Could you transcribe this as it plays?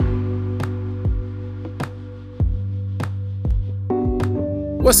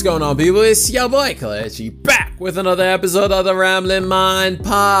What's going on, people? It's your boy Kalechi back with another episode of the Rambling Mind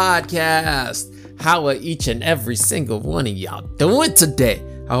Podcast. How are each and every single one of y'all doing today?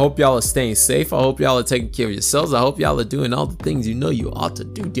 I hope y'all are staying safe. I hope y'all are taking care of yourselves. I hope y'all are doing all the things you know you ought to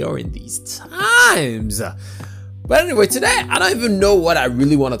do during these times. But anyway, today I don't even know what I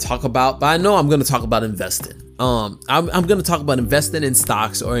really want to talk about, but I know I'm going to talk about investing. I'm going to talk about investing in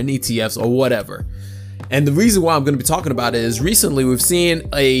stocks or in ETFs or whatever. And the reason why I'm going to be talking about it is recently we've seen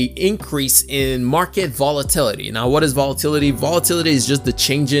a increase in market volatility. Now, what is volatility? Volatility is just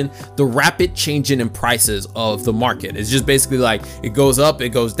the rapid changing in prices of the market. It's just basically like it goes up, it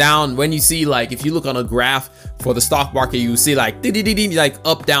goes down. When you see, like, if you look on a graph for the stock market, you see like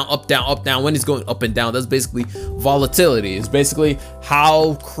up, down, up, down, up, down. When it's going up and down, that's basically volatility. It's basically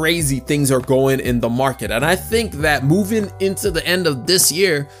how crazy things are going in the market. And I think that moving into the end of this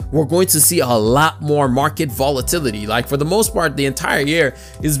year, we're going to see a lot more market volatility. Like, for the most part, the entire year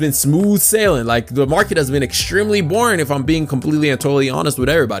has been smooth sailing. Like, the market has been extremely boring, if I'm being completely and totally honest with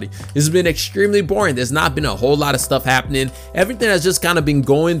everybody. It's been extremely boring. There's not been a whole lot of stuff happening. Everything has just kind of been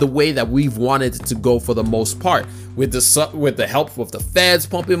going the way that we've wanted it to go for the most part. With the help of the feds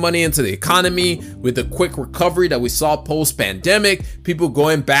pumping money into the economy, with the quick recovery that we saw post-pandemic, people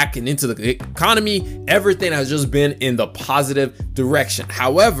going back and into the economy, everything has just been in the positive direction.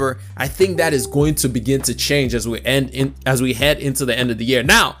 However, I think that is going to begin to change as we head into the end of the year.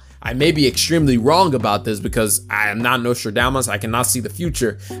 Now, I may be extremely wrong about this because I am not Nostradamus. I cannot see the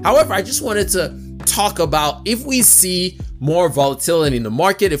future. However, I just wanted to talk about if we see more volatility in the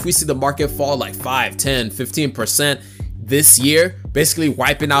market, if we see the market fall like 5, 10, 15% this year, basically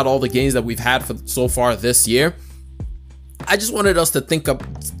wiping out all the gains that we've had so far this year, I just wanted us to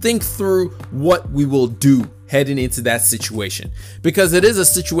think through what we will do heading into that situation, because it is a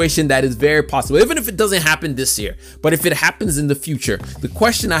situation that is very possible, even if it doesn't happen this year. But if it happens in the future, the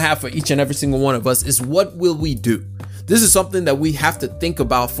question I have for each and every single one of us is, what will we do? This is something that we have to think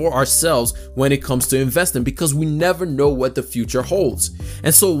about for ourselves when it comes to investing, because we never know what the future holds.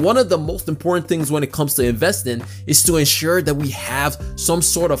 And so one of the most important things when it comes to investing is to ensure that we have some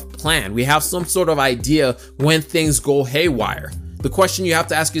sort of plan. We have some sort of idea when things go haywire. The question you have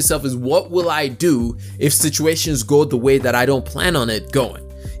to ask yourself is, what will I do if situations go the way that I don't plan on it going?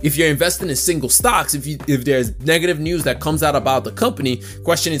 If you're investing in single stocks, if there's negative news that comes out about the company,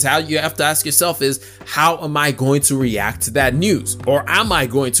 question is, how you have to ask yourself is, how am I going to react to that news? Or am I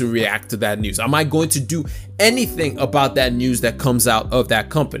going to react to that news? Am I going to do anything about that news that comes out of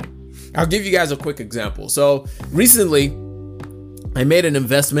that company? I'll give you guys a quick example. So recently, I made an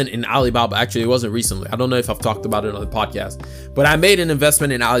investment in Alibaba. Actually, it wasn't recently. I don't know if I've talked about it on the podcast, but I made an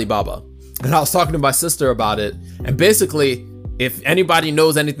investment in Alibaba, and I was talking to my sister about it. And basically, if anybody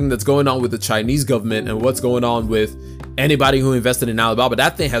knows anything that's going on with the Chinese government and what's going on with anybody who invested in Alibaba,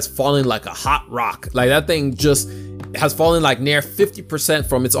 that thing has fallen like a hot rock. Like, that thing just has fallen like near 50%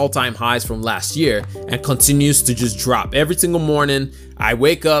 from its all-time highs from last year and continues to just drop. Every single morning I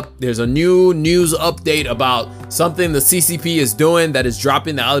wake up, there's a new news update about something the CCP is doing that is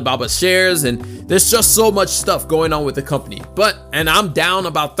dropping the Alibaba shares, and there's just so much stuff going on with the company. And I'm down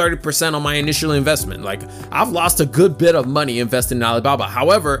about 30% on my initial investment. Like, I've lost a good bit of money investing in Alibaba.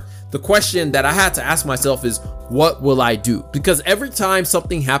 However, the question that I had to ask myself is, what will I do? Because every time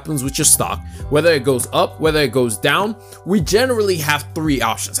something happens with your stock, whether it goes up, whether it goes down, we generally have three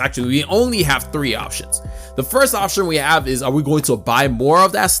options. Actually, we only have three options. The first option we have is, are we going to buy more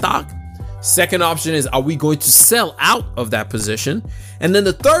of that stock? Second option is, are we going to sell out of that position? And then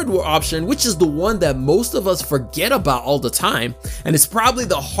the third option, which is the one that most of us forget about all the time, and it's probably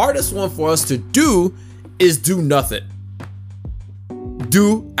the hardest one for us to do, is do nothing.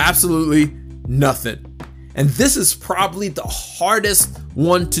 Do absolutely nothing. And this is probably the hardest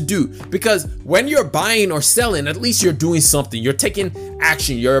one to do, because when you're buying or selling, at least you're doing something. You're taking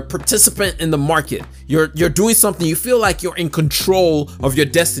action. You're a participant in the market. You're doing something. You feel like you're in control of your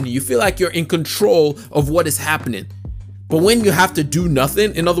destiny. You feel like you're in control of what is happening. But when you have to do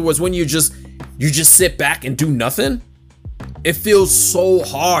nothing, in other words, when you just sit back and do nothing, it feels so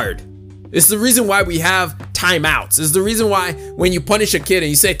hard. It's the reason why we have timeouts. It's the reason why when you punish a kid and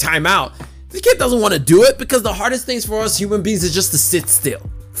you say timeout, the kid doesn't want to do it, because the hardest things for us human beings is just to sit still,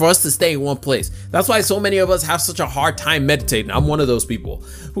 for us to stay in one place. That's why so many of us have such a hard time meditating. I'm one of those people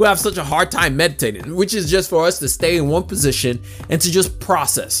who have such a hard time meditating, which is just for us to stay in one position and to just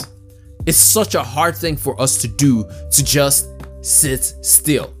process. It's such a hard thing for us to do, to just sit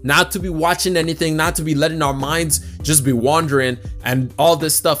still, not to be watching anything, not to be letting our minds just be wandering and all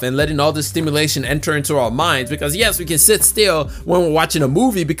this stuff and letting all this stimulation enter into our minds. Because yes, we can sit still when we're watching a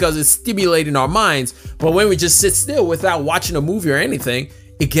movie because it's stimulating our minds, but when we just sit still without watching a movie or anything,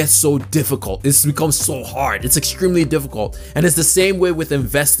 it gets so difficult. It's become so hard. It's extremely difficult. And it's the same way with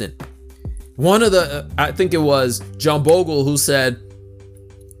investing. One of the, I think it was John Bogle who said,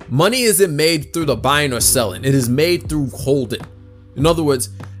 money isn't made through the buying or selling. It is made through holding. In other words,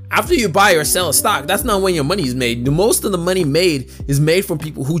 after you buy or sell a stock, that's not when your money is made. Most of the money made is made from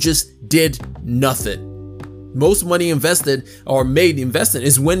people who just did nothing. Most money invested or made investing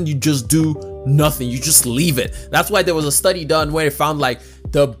is when you just do nothing. You just leave it. That's why there was a study done where it found like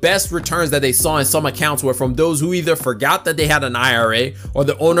the best returns that they saw in some accounts were from those who either forgot that they had an IRA or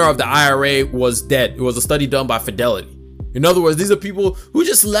the owner of the IRA was dead. It was a study done by Fidelity. In other words, these are people who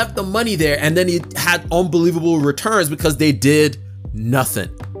just left the money there and then it had unbelievable returns because they did nothing.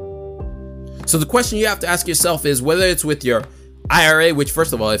 So the question you have to ask yourself is whether it's with your IRA, which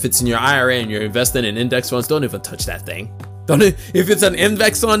first of all, if it's in your IRA and you're investing in index funds, don't even touch that thing. If it's an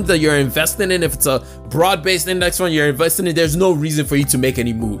index fund that you're investing in, if it's a broad-based index fund you're investing in, there's no reason for you to make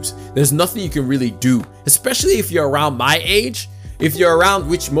any moves. There's nothing you can really do, especially if you're around my age. If you're around,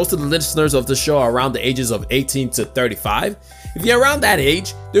 which most of the listeners of the show are around the ages of 18 to 35. If you're around that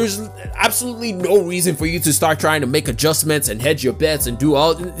age, there's absolutely no reason for you to start trying to make adjustments and hedge your bets and do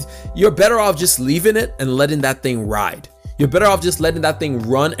all. You're better off just leaving it and letting that thing ride. You're better off just letting that thing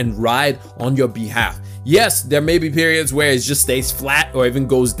run and ride on your behalf. Yes, there may be periods where it just stays flat or even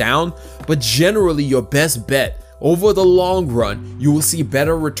goes down, but generally your best bet over the long run, you will see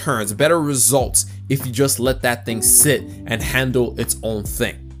better returns, better results if you just let that thing sit and handle its own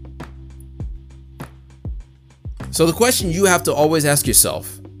thing. So the question you have to always ask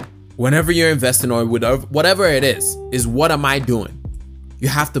yourself whenever you're investing or whatever it is what am I doing? You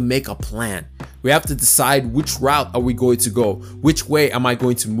have to make a plan. We have to decide which route are we going to go? Which way am I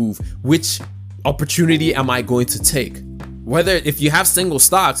going to move? Which opportunity am I going to take? Whether if you have single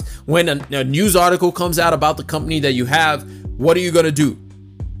stocks, when a news article comes out about the company that you have, what are you going to do?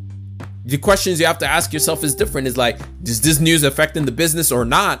 The questions you have to ask yourself is different. Is like, is this news affecting the business or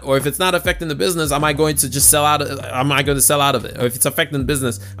not? Or if it's not affecting the business, am I going to just sell out? Am I going to sell out of it? Or if it's affecting the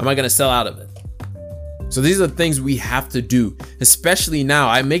business, am I going to sell out of it? So these are the things we have to do, especially now.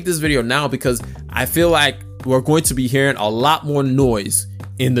 I make this video now because I feel like we're going to be hearing a lot more noise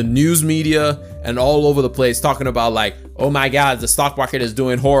in the news media and all over the place talking about like, oh my God, the stock market is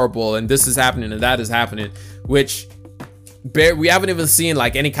doing horrible and this is happening and that is happening, which we haven't even seen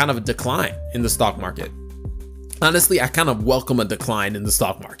like any kind of a decline in the stock market. Honestly, I kind of welcome a decline in the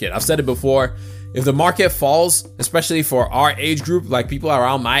stock market. I've said it before. If the market falls, especially for our age group, like people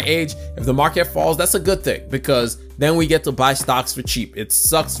around my age, if the market falls, that's a good thing because then we get to buy stocks for cheap. It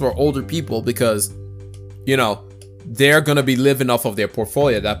sucks for older people because, you know, they're going to be living off of their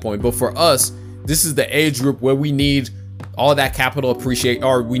portfolio at that point. But for us, this is the age group where we need all that capital appreciate,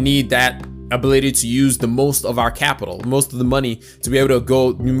 or we need that ability to use the most of our capital, most of the money to be able to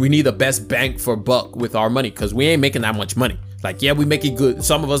go. We need the best bang for buck with our money because we ain't making that much money. Like, yeah, we make it good.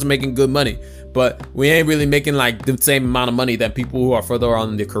 Some of us are making good money, but we ain't really making like the same amount of money that people who are further on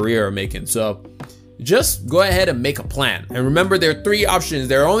in their career are making. So just go ahead and make a plan. And remember, there are three options.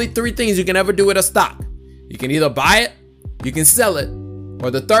 There are only three things you can ever do with a stock. You can either buy it, you can sell it, or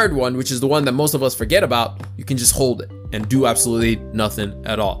the third one, which is the one that most of us forget about, you can just hold it and do absolutely nothing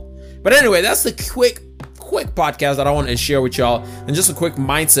at all. But anyway, that's the quick podcast that I wanted to share with y'all, and just a quick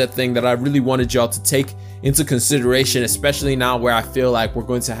mindset thing that I really wanted y'all to take into consideration, especially now where I feel like we're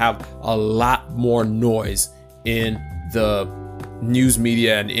going to have a lot more noise in the news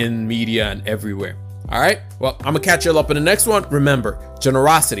media and in media and everywhere. All right, well, I'm gonna catch you all up in the next one. Remember,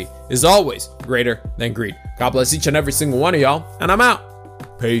 generosity is always greater than greed. God bless each and every single one of y'all, and I'm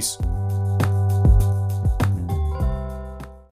out. Peace.